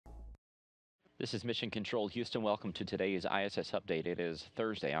This is Mission Control Houston. Welcome to today's ISS update. It is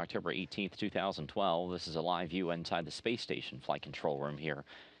Thursday, October 18th, 2012. This is a live view inside the space station flight control room here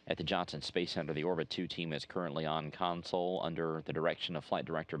at the Johnson Space Center. The Orbit 2 team is currently on console under the direction of Flight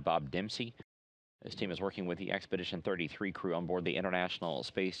Director Bob Dempsey. This team is working with the Expedition 33 crew on board the International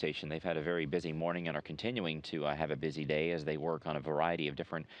Space Station. They've had a very busy morning and are continuing to have a busy day as they work on a variety of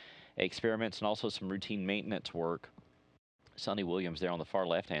different experiments and also some routine maintenance work. Sunny Williams there on the far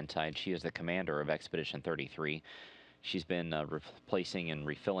left-hand side, she is the commander of Expedition 33. She's been replacing and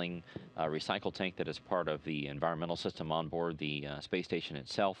refilling a recycle tank that is part of the environmental system on board the space station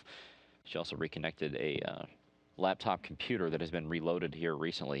itself. She also reconnected a laptop computer that has been reloaded here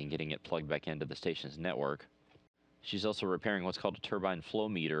recently and getting it plugged back into the station's network. She's also repairing what's called a turbine flow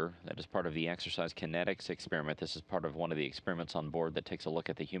meter that is part of the exercise kinetics experiment. This is part of one of the experiments on board that takes a look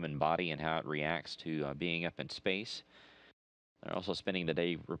at the human body and how it reacts to being up in space. They're also spending the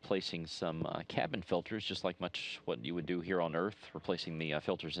day replacing some cabin filters, just like much what you would do here on Earth, replacing the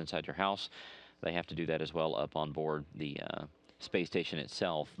filters inside your house. They have to do that as well up on board the space station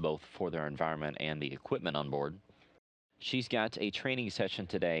itself, both for their environment and the equipment on board. She's got a training session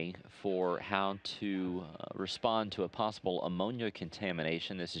today for how to respond to a possible ammonia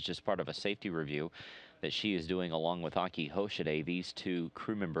contamination. This is just part of a safety review that she is doing along with Aki Hoshide. These two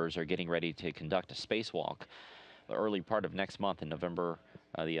crew members are getting ready to conduct a spacewalk the early part of next month in November,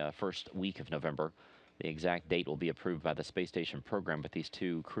 the first week of November. The exact date will be approved by the space station program, but these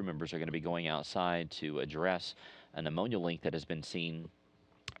two crew members are going to be going outside to address an ammonia leak that has been seen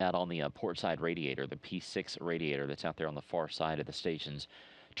out on the port side radiator, the P6 radiator that's out there on the far side of the station's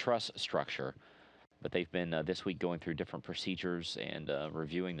truss structure. But they've been this week going through different procedures and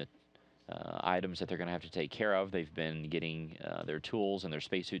reviewing the items that they're going to have to take care of. They've been getting their tools and their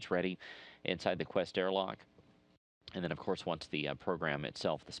spacesuits ready inside the Quest airlock. And then, of course, once the program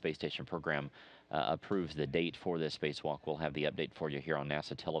itself, the space station program, approves the date for this spacewalk, we'll have the update for you here on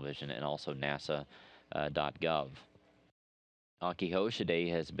NASA television and also NASA.gov. Aki Hoshide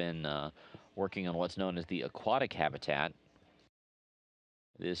has been working on what's known as the aquatic habitat.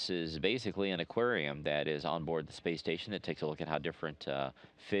 This is basically an aquarium that is on board the space station that takes a look at how different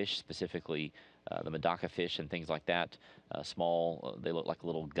fish, specifically the Medaka fish and things like that, small, they look like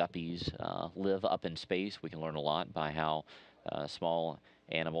little guppies, live up in space. We can learn a lot by how small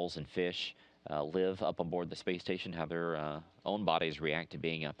animals and fish live up on board the space station, how their own bodies react to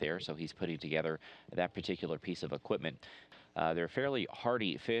being up there. So he's putting together that particular piece of equipment. They're fairly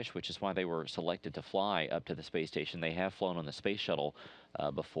hardy fish, which is why they were selected to fly up to the space station. They have flown on the space shuttle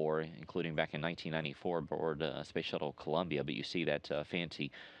before, including back in 1994 aboard Space Shuttle Columbia, but you see that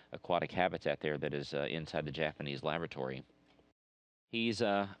fancy aquatic habitat there that is inside the Japanese laboratory. He's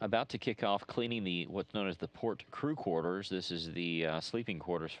about to kick off cleaning what's known as the port crew quarters. This is the sleeping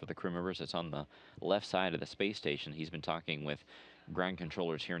quarters for the crew members. It's on the left side of the space station. He's been talking with ground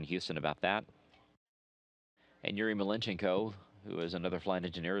controllers here in Houston about that. And Yuri Malenchenko, who is another flight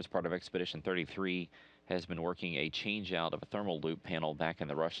engineer as part of Expedition 33, has been working a change out of a thermal loop panel back in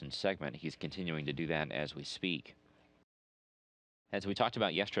the Russian segment. He's continuing to do that as we speak. As we talked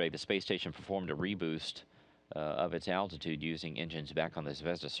about yesterday, the space station performed a reboost of its altitude using engines back on this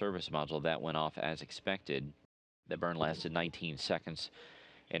Zvezda service module. That went off as expected. The burn lasted 19 seconds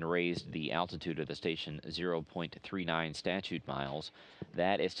and raised the altitude of the station 0.39 statute miles.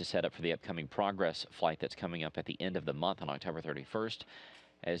 That is to set up for the upcoming Progress flight that's coming up at the end of the month on October 31st,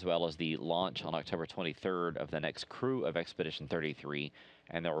 as well as the launch on October 23rd of the next crew of Expedition 33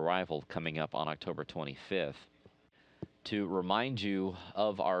 and their arrival coming up on October 25th. To remind you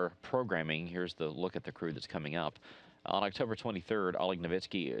of our programming, here's the look at the crew that's coming up. On October 23rd, Oleg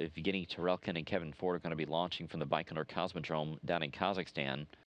Novitsky, Evgeny Tarelkin, and Kevin Ford are going to be launching from the Baikonur Cosmodrome down in Kazakhstan.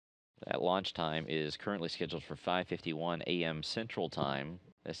 That launch time is currently scheduled for 5:51 a.m. Central Time.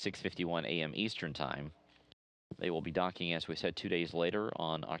 That's 6:51 a.m. Eastern Time. They will be docking, as we said, 2 days later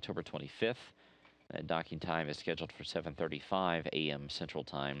on October 25th. That docking time is scheduled for 7:35 a.m. Central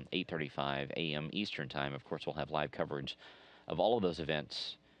Time, 8:35 a.m. Eastern Time. Of course, we'll have live coverage of all of those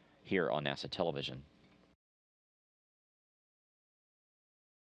events here on NASA television.